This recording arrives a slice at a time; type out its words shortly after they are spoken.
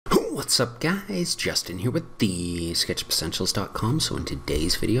What's up guys, Justin here with TheSketchUpEssentials.com. So in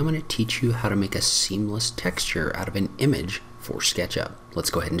today's video I'm going to teach you how to make a seamless texture out of an image for SketchUp. Let's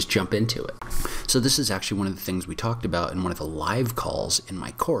go ahead and just jump into it. So this is actually one of the things we talked about in one of the live calls in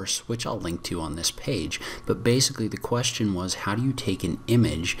my course, which I'll link to on this page. But basically the question was, how do you take an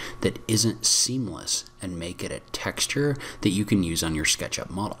image that isn't seamless and make it a texture that you can use on your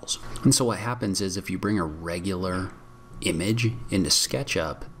SketchUp models? And so what happens is if you bring a regular image into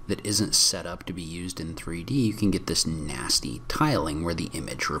SketchUp that isn't set up to be used in 3D, you can get this nasty tiling where the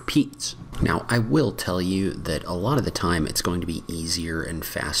image repeats. Now, I will tell you that a lot of the time it's going to be easier and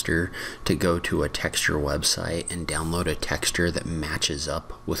faster to go to a texture website and download a texture that matches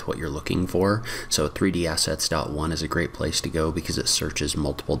up with what you're looking for. So 3dassets.one is a great place to go because it searches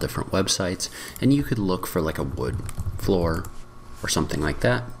multiple different websites, and you could look for like a wood floor or something like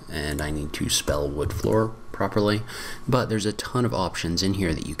that. And I need to spell wood floor properly, but there's a ton of options in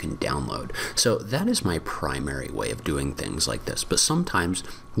here that you can download. So that is my primary way of doing things like this. But sometimes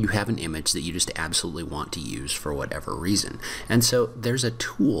you have an image that you just absolutely want to use for whatever reason. And so there's a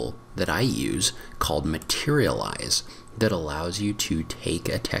tool that I use called Materialize that allows you to take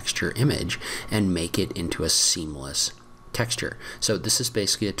a texture image and make it into a seamless texture. So this is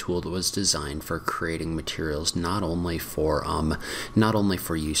basically a tool that was designed for creating materials not only for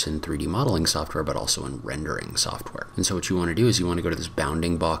use in 3D modeling software, but also in rendering software. And so what you want to do is you want to go to this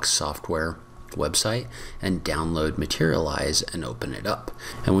Bounding Box software website and download Materialize and open it up.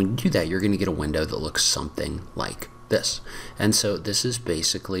 And when you do that, you're going to get a window that looks something like this. And so this is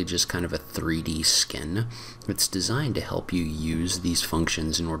basically just kind of a 3D skin. It's designed to help you use these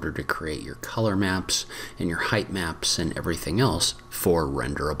functions in order to create your color maps and your height maps and everything else for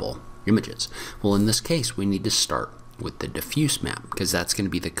renderable images. Well, in this case, we need to start with the diffuse map because that's going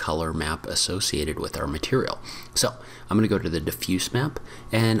to be the color map associated with our material. So I'm going to go to the diffuse map,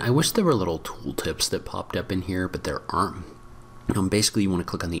 and I wish there were little tooltips that popped up in here, but there aren't. Basically, you want to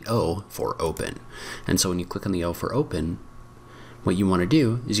click on the O for open. And so when you click on the O for open, what you want to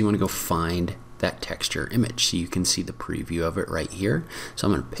do is you want to go find that texture image. So you can see the preview of it right here. So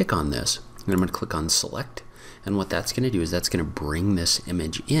I'm going to pick on this, and I'm going to click on select. And what that's going to do is that's going to bring this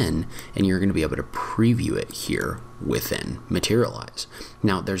image in, and you're going to be able to preview it here within Materialize.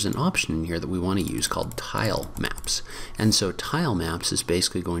 Now, there's an option in here that we want to use called tile maps. And so tile maps is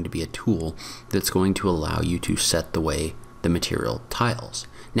basically going to be a tool that's going to allow you to set the way the material tiles.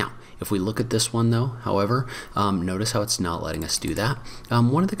 Now, if we look at this one though, however, notice how it's not letting us do that.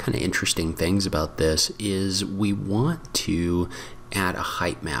 One of the kind of interesting things about this is we want to add a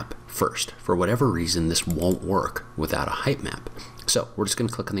height map first. For whatever reason, this won't work without a height map. So we're just going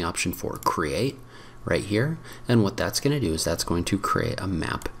to click on the option for create right here. And what that's going to do is that's going to create a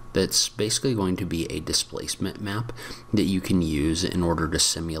map that's basically going to be a displacement map that you can use in order to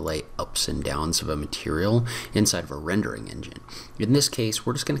simulate ups and downs of a material inside of a rendering engine. In this case,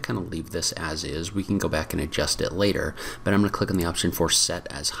 we're just going to kind of leave this as is. We can go back and adjust it later, but I'm going to click on the option for set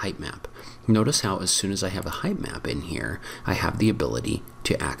as height map. Notice how as soon as I have a height map in here, I have the ability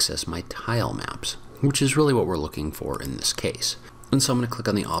to access my tile maps, which is really what we're looking for in this case. And so I'm going to click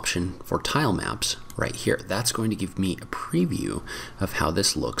on the option for tile maps right here. That's going to give me a preview of how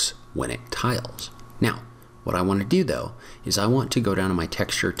this looks when it tiles. Now, what I want to do though, is I want to go down to my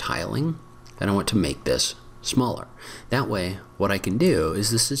texture tiling, and I want to make this smaller. That way, what I can do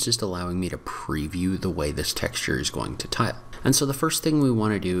is this is just allowing me to preview the way this texture is going to tile. And so the first thing we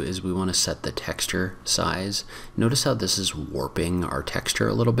want to do is we want to set the texture size. Notice how this is warping our texture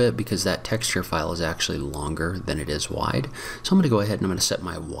a little bit because that texture file is actually longer than it is wide. So I'm going to go ahead and I'm going to set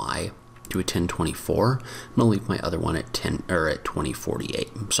my Y to a 1024. I'm going to leave my other one at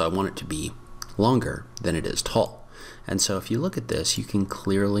 2048. So I want it to be longer than it is tall. And so if you look at this, you can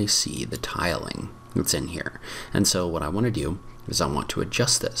clearly see the tiling that's in here. And so what I want to do is I want to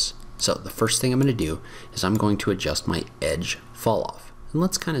adjust this. So the first thing I'm going to do is I'm going to adjust my edge fall off. And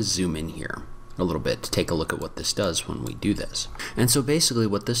let's kind of zoom in here a little bit to take a look at what this does when we do this. And so basically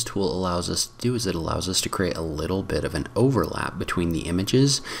what this tool allows us to do is it allows us to create a little bit of an overlap between the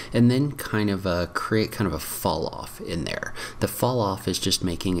images and then kind of create kind of a fall off in there. The fall off is just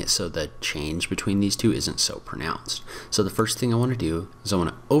making it so the change between these two isn't so pronounced. So the first thing I want to do is I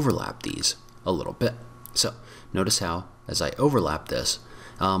want to overlap these a little bit. So notice how as I overlap this,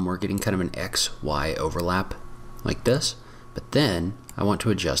 we're getting kind of an XY overlap like this, but then I want to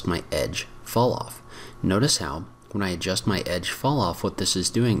adjust my edge fall off. Notice how when I adjust my edge fall off, what this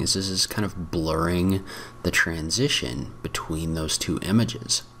is doing is this is kind of blurring the transition between those two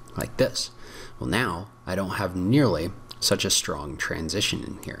images like this. Well, now I don't have nearly such a strong transition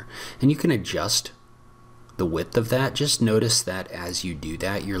in here, and you can adjust the width of that, just notice that as you do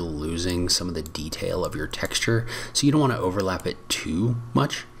that, you're losing some of the detail of your texture. So you don't want to overlap it too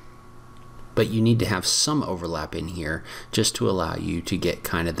much, but you need to have some overlap in here just to allow you to get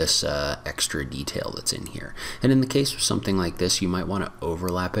kind of this extra detail that's in here. And in the case of something like this, you might want to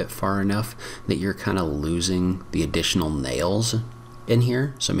overlap it far enough that you're kind of losing the additional nails in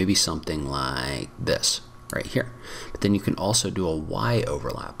here. So maybe something like this right here. But then you can also do a Y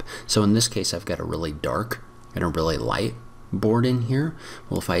overlap. So in this case, I've got a really dark and a really light board in here.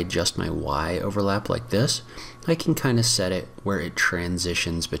 Well, if I adjust my Y overlap like this, I can kind of set it where it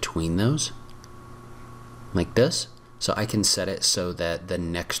transitions between those like this. So I can set it so that the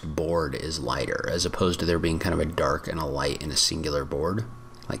next board is lighter, as opposed to there being kind of a dark and a light in a singular board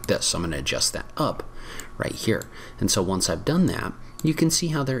like this. So I'm going to adjust that up right here. And so once I've done that, you can see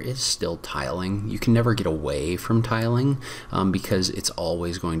how there is still tiling. You can never get away from tiling because it's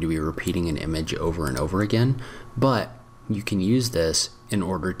always going to be repeating an image over and over again. But you can use this in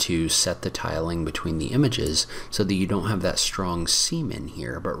order to set the tiling between the images so that you don't have that strong seam in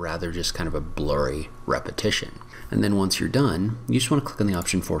here, but rather just kind of a blurry repetition. And then once you're done, you just want to click on the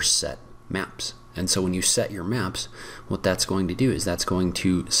option for Set Maps. And so when you set your maps, what that's going to do is that's going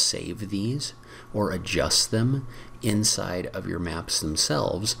to save these or adjust them inside of your maps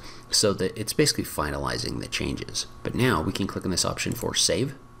themselves so that it's basically finalizing the changes. But now we can click on this option for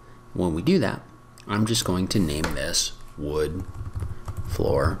Save. When we do that, I'm just going to name this Wood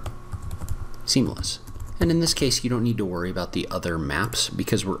Floor Seamless. And in this case, you don't need to worry about the other maps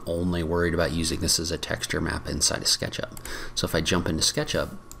because we're only worried about using this as a texture map inside of SketchUp. So if I jump into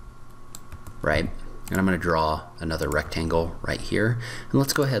SketchUp, right, and I'm going to draw another rectangle right here, and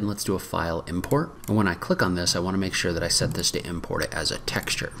let's go ahead and let's do a file import. And when I click on this, I want to make sure that I set this to import it as a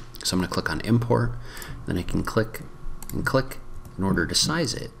texture. So I'm going to click on import, then I can click and click in order to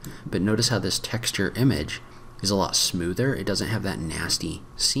size it. But notice how this texture image is a lot smoother. It doesn't have that nasty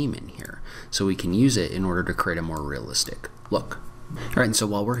seam in here. So we can use it in order to create a more realistic look. All right, and so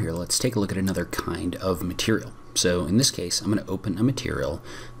while we're here, let's take a look at another kind of material. So in this case, I'm going to open a material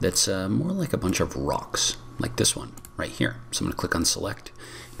that's more like a bunch of rocks, like this one right here. So I'm going to click on Select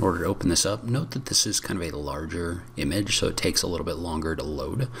in order to open this up. Note that this is kind of a larger image, so it takes a little bit longer to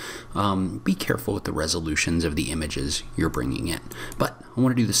load. Be careful with the resolutions of the images you're bringing in. But I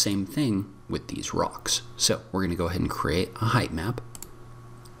want to do the same thing with these rocks. So we're going to go ahead and create a height map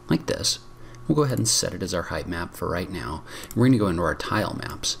like this. We'll go ahead and set it as our height map for right now. We're going to go into our tile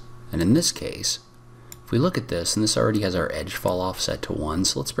maps. And in this case, if we look at this, and this already has our edge fall off set to 1,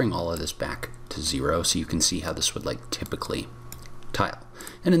 so let's bring all of this back to 0 so you can see how this would like typically tile.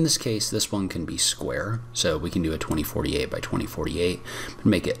 And in this case, this one can be square, so we can do a 2048 by 2048 and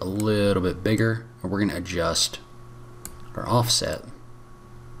make it a little bit bigger. And we're going to adjust our offset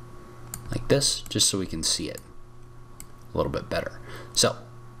like this just so we can see it a little bit better. So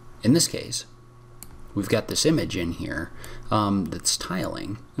in this case, we've got this image in here that's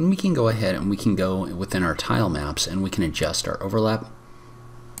tiling, and we can go ahead and we can go within our tile maps and we can adjust our overlap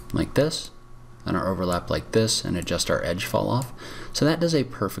like this and our overlap like this and adjust our edge fall off. So that does a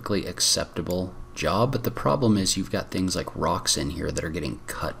perfectly acceptable job, but the problem is you've got things like rocks in here that are getting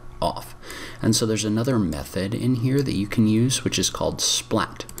cut off. And so there's another method in here that you can use, which is called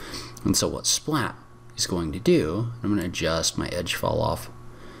Splat. And so what Splat is going to do, I'm going to adjust my edge fall off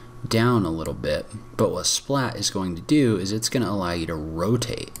down a little bit, but what Splat is going to do is it's going to allow you to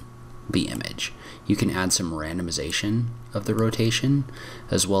rotate the image. You can add some randomization of the rotation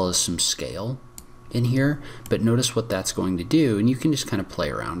as well as some scale in here, but notice what that's going to do, and you can just kind of play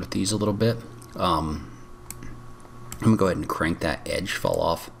around with these a little bit. I'm going to go ahead and crank that edge fall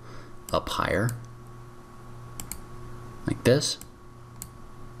off up higher like this,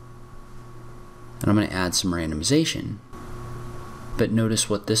 and I'm going to add some randomization. But notice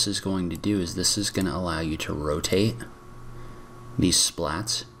what this is going to do is this is going to allow you to rotate these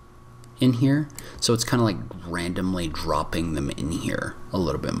splats in here. So it's kind of like randomly dropping them in here a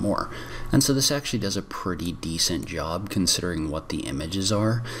little bit more. And so this actually does a pretty decent job considering what the images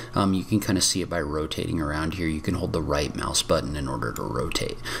are. You can kind of see it by rotating around here. You can hold the right mouse button in order to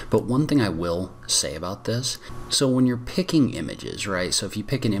rotate. But one thing I will say about this, so when you're picking images, right? So if you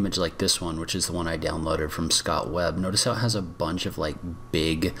pick an image like this one, which is the one I downloaded from Scott Webb, notice how it has a bunch of like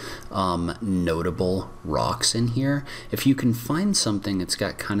big notable rocks in here. If you can find something that's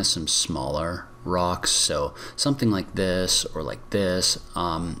got kind of some smaller rocks, so something like this or like this,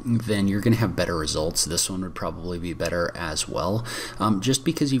 then you're going to have better results. This one would probably be better as well, just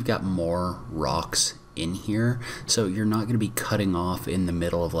because you've got more rocks in here, so you're not going to be cutting off in the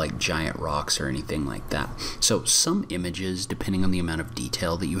middle of like giant rocks or anything like that. So some images, depending on the amount of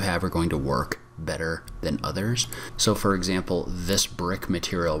detail that you have, are going to work better than others. So for example, this brick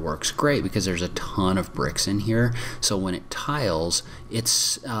material works great because there's a ton of bricks in here. So when it tiles,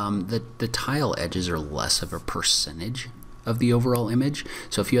 it's the tile edges are less of a percentage of the overall image.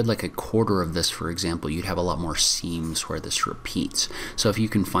 So if you had like a quarter of this, for example, you'd have a lot more seams where this repeats. So if you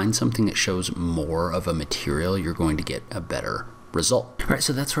can find something that shows more of a material, you're going to get a better result. All right,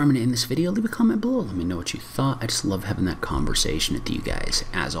 so that's where I'm going to end this video. Leave a comment below. Let me know what you thought. I just love having that conversation with you guys.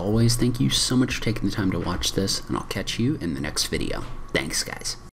 As always, thank you so much for taking the time to watch this, and I'll catch you in the next video. Thanks, guys.